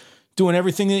just doing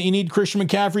everything that you need Christian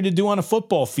McCaffrey to do on a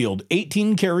football field.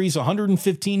 18 carries,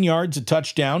 115 yards, a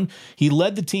touchdown. He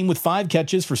led the team with 5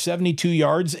 catches for 72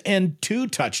 yards and 2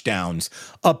 touchdowns.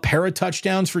 A pair of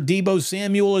touchdowns for Deebo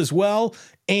Samuel as well.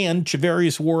 And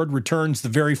Charvarius Ward returns the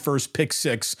very first pick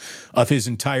 6 of his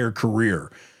entire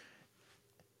career.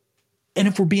 And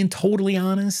if we're being totally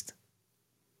honest,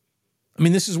 I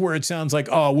mean, this is where it sounds like,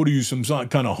 oh, what are you, some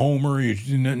kind of homer?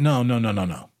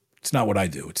 No. It's not what I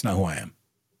do. It's not who I am.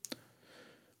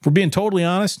 If we're being totally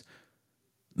honest,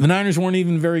 the Niners weren't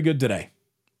even very good today.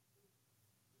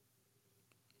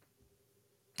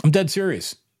 I'm dead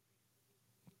serious.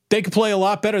 They could play a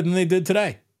lot better than they did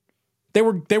today.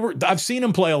 I've seen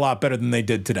them play a lot better than they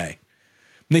did today.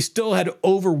 And they still had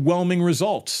overwhelming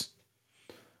results.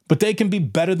 But they can be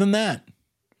better than that.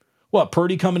 What,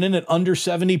 Purdy coming in at under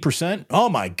 70%? Oh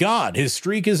my God, his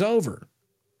streak is over.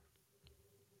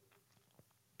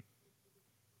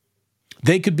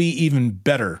 They could be even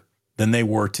better than they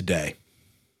were today.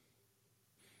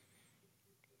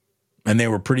 And they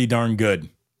were pretty darn good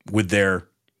with their,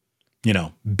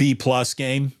 B+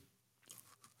 game,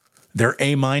 their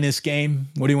A- game.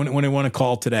 What do you want to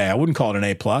call it today? I wouldn't call it an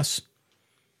A+.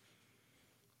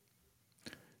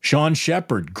 Sean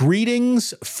Shepard,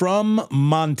 greetings from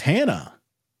Montana.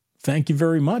 Thank you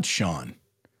very much, Sean.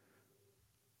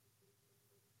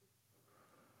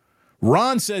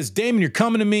 Ron says, Damon, you're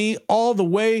coming to me all the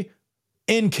way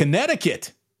in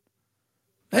Connecticut.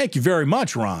 Thank you very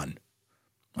much, Ron.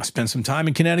 I spent some time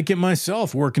in Connecticut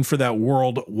myself working for that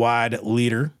worldwide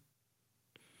leader.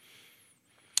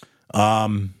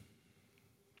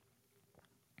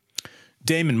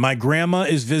 Damon, my grandma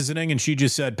is visiting, and she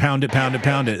just said, pound it, pound it,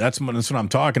 pound it. That's what I'm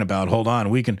talking about. Hold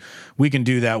on. We can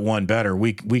do that one better.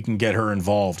 We can get her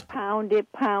involved. Pound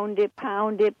it, pound it,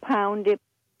 pound it, pound it.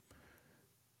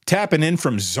 Tapping in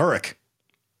from Zurich.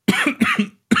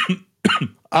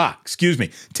 Excuse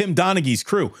me. Tim Donaghy's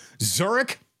crew.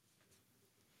 Zurich?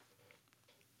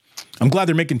 I'm glad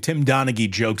they're making Tim Donaghy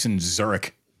jokes in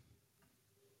Zurich.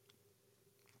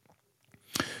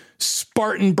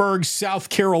 Spartanburg, South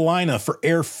Carolina for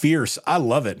Air Fierce. I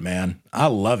love it, man. I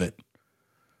love it.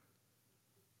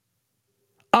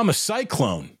 I'm a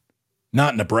Cyclone,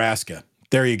 not Nebraska.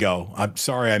 There you go. I'm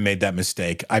sorry I made that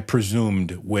mistake. I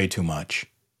presumed way too much.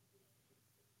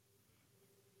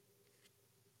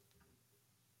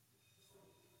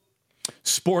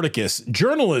 Sporticus,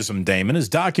 journalism, Damon, is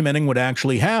documenting what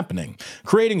actually happening.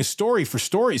 Creating a story for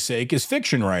story's sake is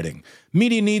fiction writing.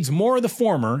 Media needs more of the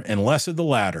former and less of the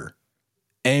latter.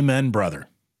 Amen, brother.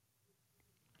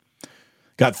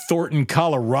 Got Thornton,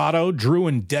 Colorado, Drew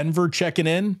in Denver checking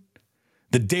in.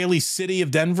 The Daily City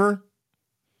of Denver.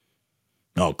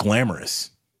 Oh,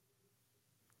 glamorous.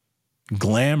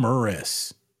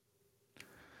 Glamorous.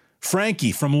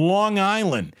 Frankie from Long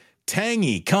Island.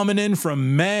 Tangy coming in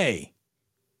from May.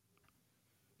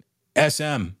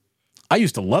 SM. I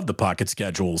used to love the pocket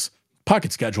schedules.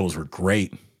 Pocket schedules were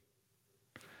great.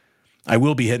 I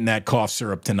will be hitting that cough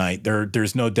syrup tonight.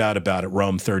 There's no doubt about it.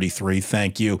 Rome 33.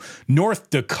 Thank you. North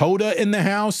Dakota in the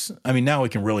house. I mean, now we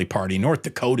can really party. North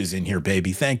Dakota's in here,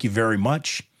 baby. Thank you very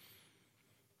much.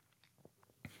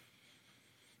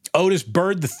 Otis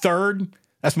Bird III.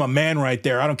 That's my man right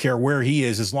there. I don't care where he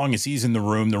is. As long as he's in the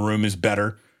room is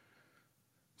better.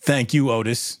 Thank you,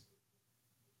 Otis.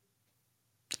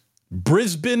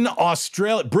 Brisbane,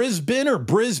 Australia. Brisbane or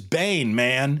Brisbane,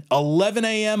 man. 11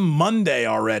 a.m. Monday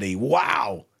already.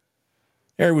 Wow.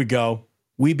 There we go.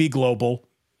 We be global.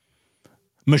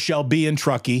 Michelle B. and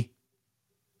Truckee.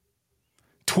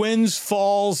 Twins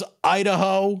Falls,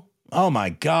 Idaho. Oh, my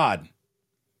God.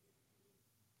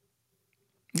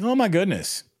 Oh, my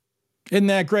goodness. Isn't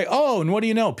that great? Oh, and what do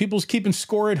you know? People's keeping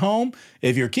score at home.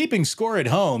 If you're keeping score at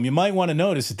home, you might want to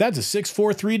notice that that's a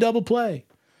 6-4-3 double play.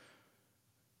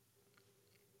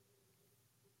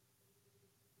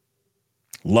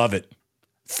 Love it.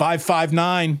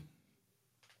 559.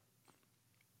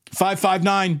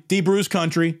 559, D. Bruce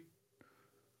Country.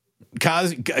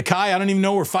 Kai, I don't even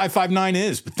know where 559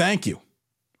 is, but thank you.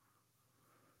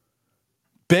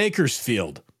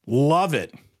 Bakersfield. Love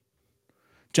it.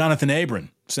 Jonathan Abram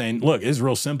saying, look, it's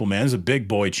real simple, man. This is a big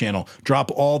boy channel.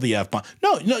 Drop all the F-bombs.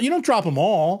 No, you don't drop them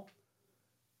all.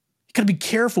 You got to be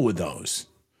careful with those.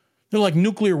 They're like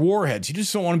nuclear warheads. You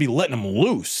just don't want to be letting them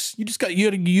loose. You got to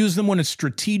use them when it's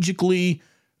strategically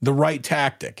the right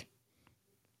tactic.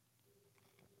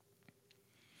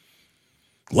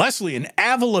 Leslie in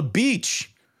Avila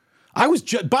Beach.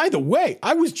 By the way,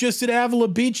 I was just at Avila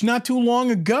Beach not too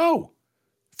long ago.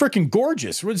 Freaking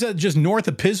gorgeous. Was that just north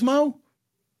of Pismo?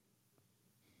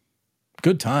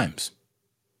 Good times.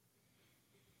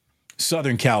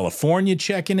 Southern California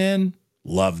checking in.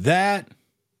 Love that.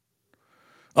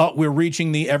 Oh, we're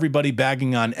reaching the everybody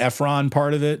bagging on Efron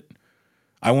part of it.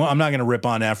 I'm not going to rip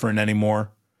on Efron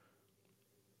anymore.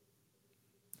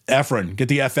 Efron, get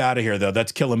the F out of here, though.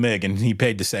 That's Killamig, and he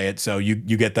paid to say it, so you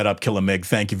get that up, Killamig.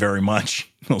 Thank you very much.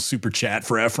 A little super chat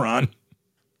for Efron.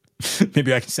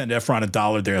 Maybe I can send Efron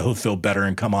 $1 there. He'll feel better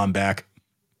and come on back.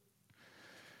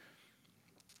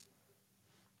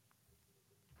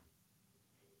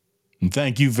 And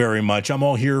thank you very much. I'm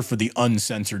all here for the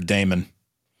uncensored Damon.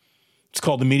 It's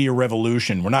called the Media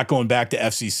Revolution. We're not going back to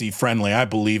FCC friendly. I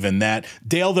believe in that.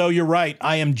 Dale, though, you're right.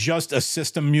 I am just a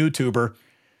system YouTuber.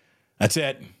 That's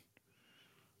it.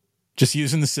 Just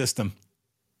using the system.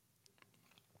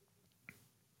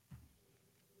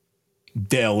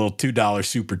 Dale, a little $2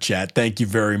 super chat. Thank you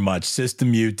very much.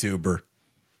 System YouTuber.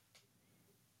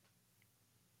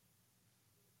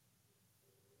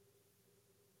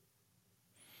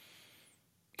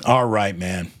 All right,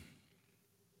 man.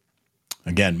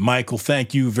 Again, Michael,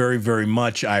 thank you very, very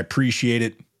much. I appreciate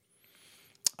it.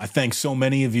 I thank so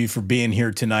many of you for being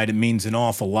here tonight. It means an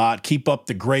awful lot. Keep up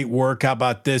the great work. How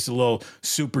about this? A little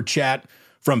super chat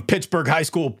from Pittsburgh High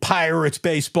School Pirates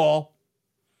baseball.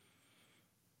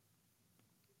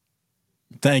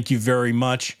 Thank you very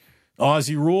much.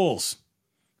 Aussie rules.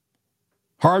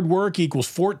 Hard work equals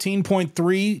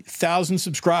 14.3 thousand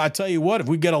subscribers. I tell you what, if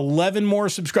we get 11 more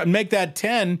subscribers, make that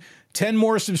 10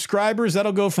 more subscribers,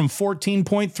 that'll go from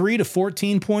 14.3 to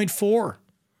 14.4.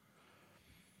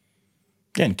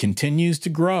 Again, continues to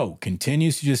grow,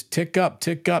 continues to just tick up,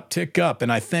 tick up, tick up.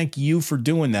 And I thank you for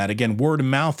doing that. Again, word of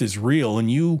mouth is real,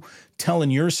 and you telling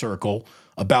your circle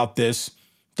about this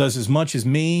does as much as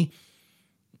me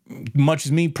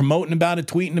promoting about it,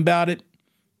 tweeting about it.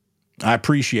 I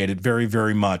appreciate it very,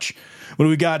 very much. What do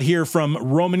we got here from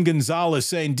Roman Gonzalez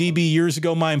saying, DB, years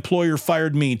ago, my employer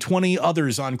fired me, 20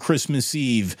 others on Christmas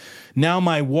Eve. Now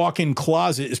my walk-in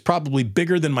closet is probably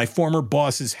bigger than my former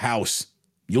boss's house.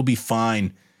 You'll be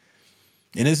fine.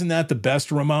 And isn't that the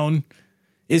best, Ramon?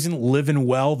 Isn't living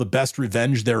well the best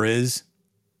revenge there is?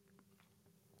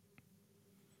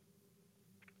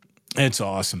 It's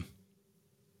awesome.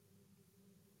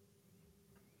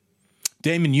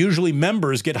 Damon, usually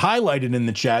members get highlighted in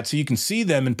the chat so you can see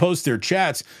them and post their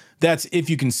chats. That's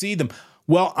if you can see them.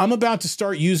 Well, I'm about to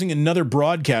start using another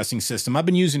broadcasting system. I've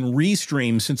been using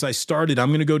Restream since I started. I'm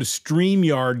going to go to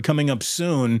StreamYard coming up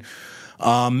soon.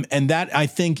 And that, I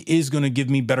think, is going to give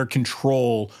me better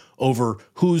control over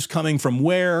who's coming from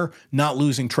where, not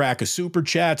losing track of super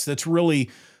chats. That's really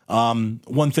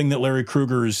one thing that Larry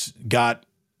Krueger's got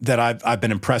that I've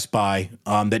been impressed by,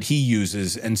 that he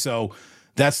uses. And so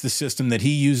that's the system that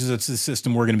he uses. That's the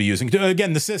system we're going to be using.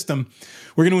 Again, the system,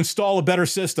 we're going to install a better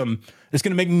system. It's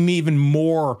going to make me even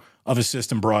more of a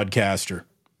system broadcaster.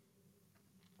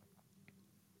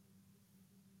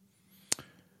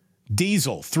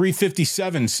 Diesel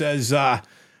 357 says,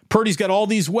 Purdy's got all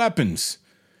these weapons,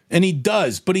 and he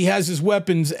does, but he has his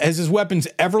weapons. Has his weapons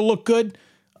ever looked good?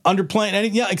 Underplaying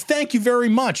anything? Yeah, thank you very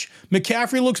much.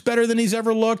 McCaffrey looks better than he's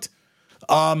ever looked.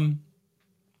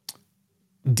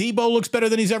 Debo looks better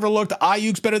than he's ever looked.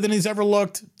 Ayuk's better than he's ever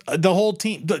looked. The whole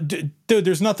team, dude,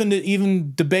 there's nothing to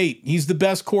even debate. He's the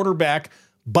best quarterback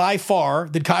by far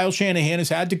that Kyle Shanahan has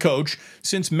had to coach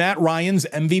since Matt Ryan's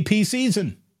MVP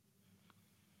season.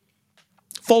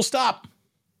 Full stop.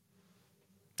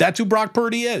 That's who Brock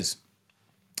Purdy is.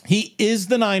 He is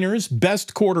the Niners'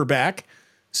 best quarterback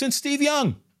since Steve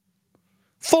Young.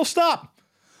 Full stop.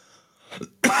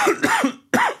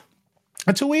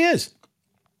 That's who he is.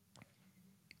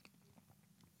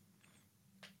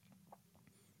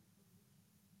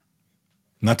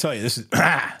 And I'll tell you, this is,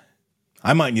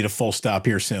 I might need a full stop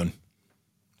here soon.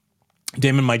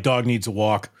 Damon, my dog needs a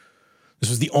walk. This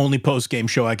was the only post-game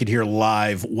show I could hear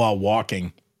live while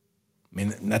walking. I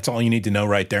mean, that's all you need to know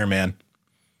right there, man.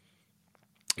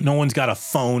 No one's got a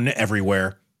phone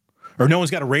everywhere. Or no one's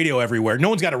got a radio everywhere. No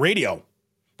one's got a radio,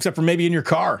 except for maybe in your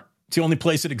car. It's the only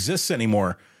place it exists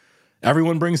anymore.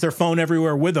 Everyone brings their phone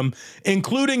everywhere with them,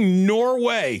 including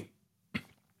Norway.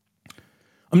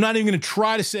 I'm not even going to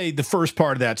try to say the first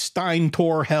part of that. Stein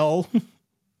Tor Hell.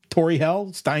 Tory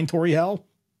Hell? Stein Tory Hell?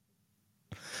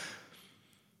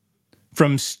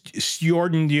 From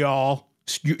Stjordal,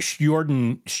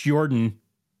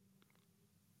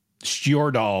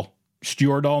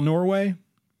 Norway.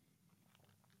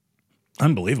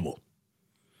 Unbelievable.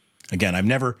 Again, I've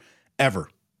never, ever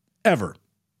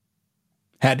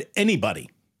had anybody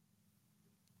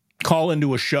call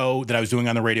into a show that I was doing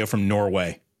on the radio from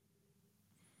Norway.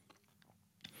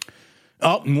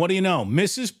 Oh, and what do you know?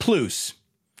 Mrs.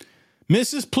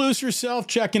 Plus herself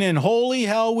checking in. Holy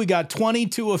hell, we got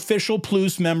 22 official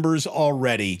Plus members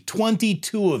already.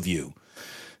 22 of you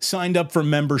signed up for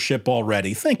membership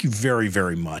already. Thank you very,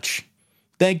 very much.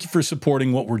 Thank you for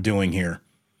supporting what we're doing here.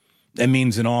 That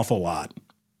means an awful lot.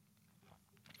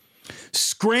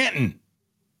 Scranton.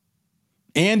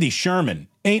 Andy Sherman.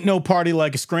 Ain't no party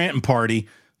like a Scranton party.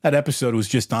 That episode was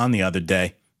just on the other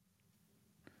day.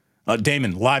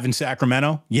 Damon, live in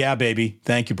Sacramento? Yeah, baby.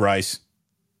 Thank you, Bryce.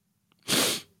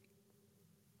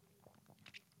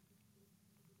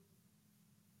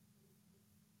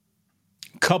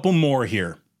 Couple more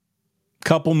here.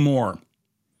 Couple more.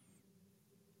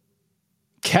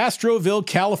 Castroville,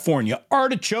 California.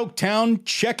 Artichoke Town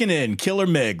checking in. Killer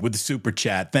Mig with the super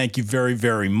chat. Thank you very,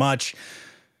 very much.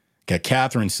 Got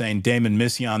Catherine saying, Damon,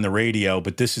 miss you on the radio,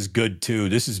 but this is good too.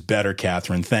 This is better,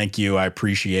 Catherine. Thank you. I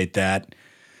appreciate that.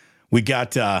 We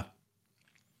got the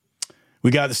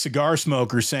cigar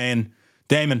smoker saying,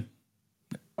 Damon,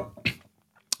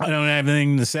 I don't have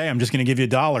anything to say. I'm just going to give you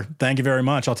 $1. Thank you very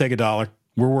much. I'll take $1.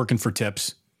 We're working for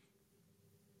tips.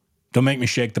 Don't make me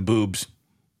shake the boobs.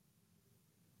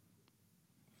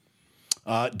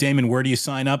 Damon, where do you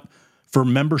sign up for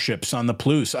memberships on the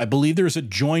Plus? I believe there's a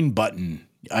join button.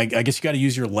 I guess you got to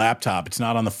use your laptop. It's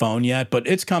not on the phone yet, but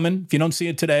it's coming. If you don't see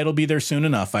it today, it'll be there soon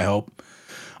enough, I hope.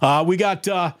 We got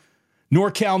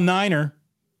NorCal Niner.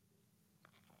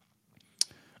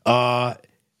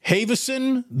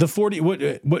 Havison, the 40.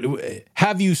 What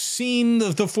have you seen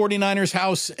the 49ers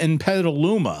house in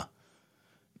Petaluma?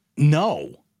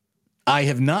 No, I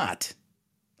have not.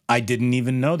 I didn't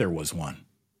even know there was one.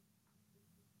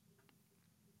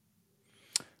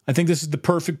 I think this is the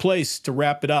perfect place to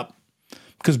wrap it up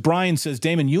because Brian says,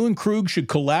 Damon, you and Krug should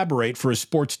collaborate for a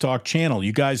sports talk channel.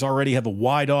 You guys already have a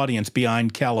wide audience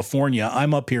behind California.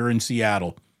 I'm up here in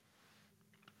Seattle.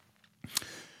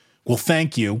 Well,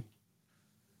 thank you.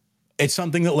 It's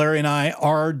something that Larry and I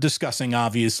are discussing,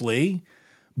 obviously,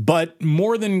 but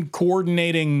more than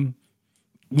coordinating,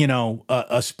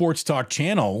 a sports talk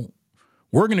channel,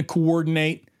 we're going to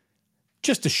coordinate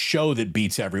just a show that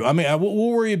beats everyone. I mean, we'll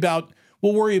worry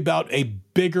about a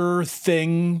bigger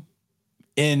thing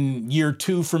in year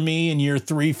 2 for me and year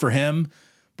 3 for him.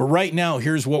 But right now,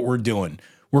 here's what we're doing.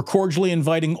 We're cordially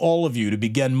inviting all of you to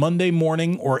begin Monday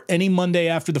morning or any Monday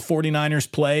after the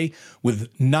 49ers play with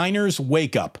Niners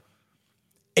Wake Up.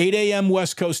 8 a.m.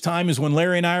 West Coast time is when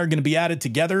Larry and I are going to be at it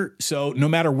together. So no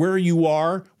matter where you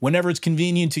are, whenever it's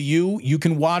convenient to you, you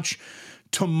can watch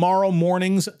tomorrow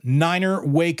morning's Niner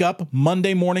Wake Up,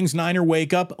 Monday morning's Niner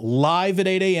Wake Up, live at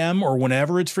 8 a.m. or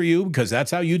whenever it's for you, because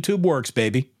that's how YouTube works,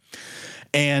 baby.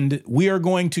 And we are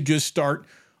going to just start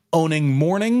owning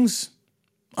mornings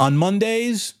on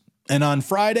Mondays and on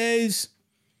Fridays.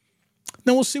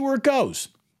 Then we'll see where it goes.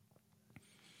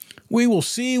 We will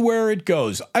see where it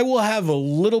goes. I will have a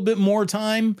little bit more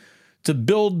time to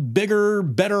build bigger,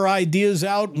 better ideas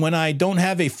out when I don't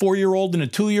have a 4-year-old and a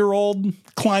 2-year-old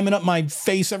climbing up my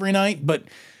face every night. But,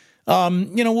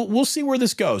 we'll see where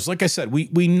this goes. Like I said,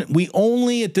 we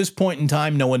only at this point in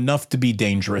time know enough to be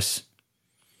dangerous.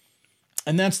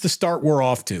 And that's the start we're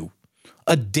off to.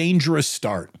 A dangerous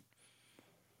start.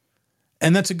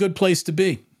 And that's a good place to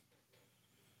be.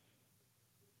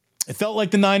 It felt like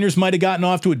the Niners might have gotten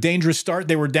off to a dangerous start.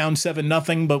 They were down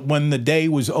 7-0, but when the day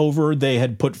was over, they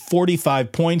had put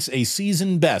 45 points, a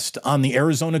season best, on the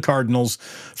Arizona Cardinals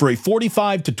for a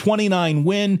 45-29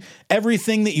 win.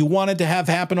 Everything that you wanted to have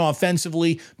happen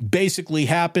offensively basically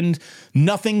happened.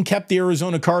 Nothing kept the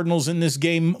Arizona Cardinals in this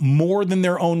game more than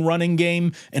their own running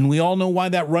game, and we all know why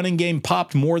that running game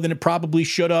popped more than it probably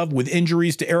should have with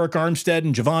injuries to Eric Armstead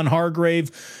and Javon Hargrave.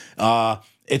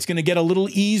 It's going to get a little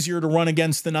easier to run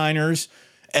against the Niners.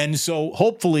 And so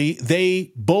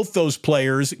hopefully both those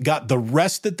players got the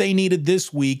rest that they needed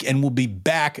this week and will be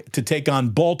back to take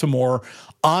on Baltimore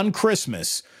on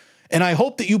Christmas. And I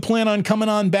hope that you plan on coming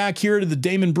on back here to the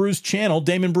Damon Bruce channel,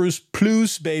 Damon Bruce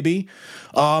Plus, baby.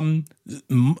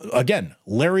 Again,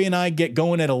 Larry and I get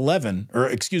going at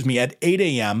 8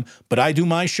 a.m., but I do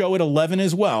my show at 11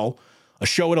 as well. A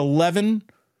show at 11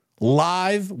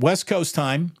 live West Coast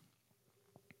time.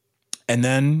 And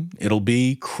then it'll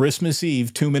be Christmas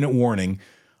Eve, 2-minute warning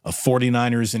of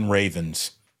 49ers and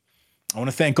Ravens. I want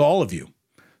to thank all of you.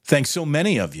 Thanks so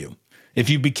many of you. If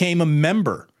you became a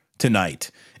member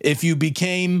tonight, if you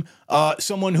became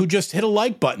someone who just hit a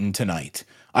like button tonight,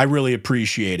 I really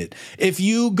appreciate it. If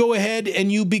you go ahead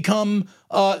and you become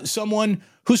someone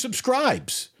who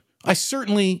subscribes, I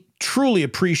certainly, truly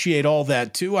appreciate all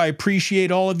that too. I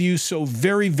appreciate all of you so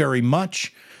very, very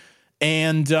much.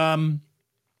 And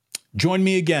join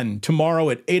me again tomorrow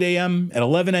at 8 a.m., at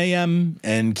 11 a.m.,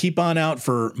 and keep on out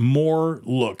for more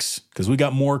looks because we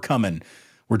got more coming.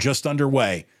 We're just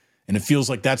underway, and it feels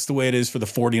like that's the way it is for the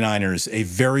 49ers. A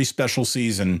very special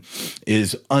season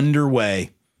is underway.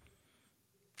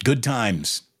 Good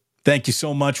times. Thank you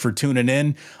so much for tuning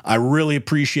in. I really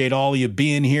appreciate all of you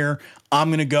being here. I'm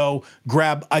going to go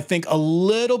grab, I think, a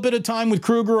little bit of time with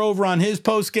Kruger over on his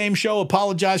post-game show.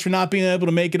 Apologize for not being able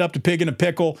to make it up to Pig in a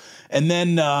Pickle. And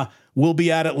then we'll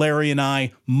be at it, Larry and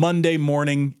I, Monday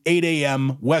morning, 8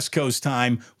 a.m. West Coast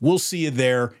time. We'll see you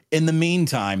there. In the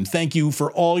meantime, thank you for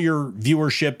all your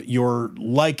viewership, your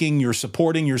liking, your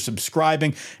supporting, your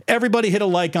subscribing. Everybody hit a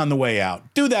like on the way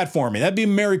out. Do that for me. That'd be a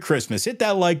Merry Christmas. Hit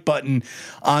that like button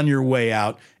on your way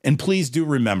out. And please do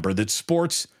remember that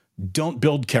sports don't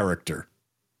build character.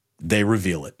 They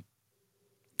reveal it.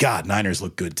 God, Niners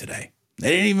look good today.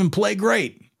 They didn't even play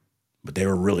great, but they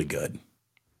were really good.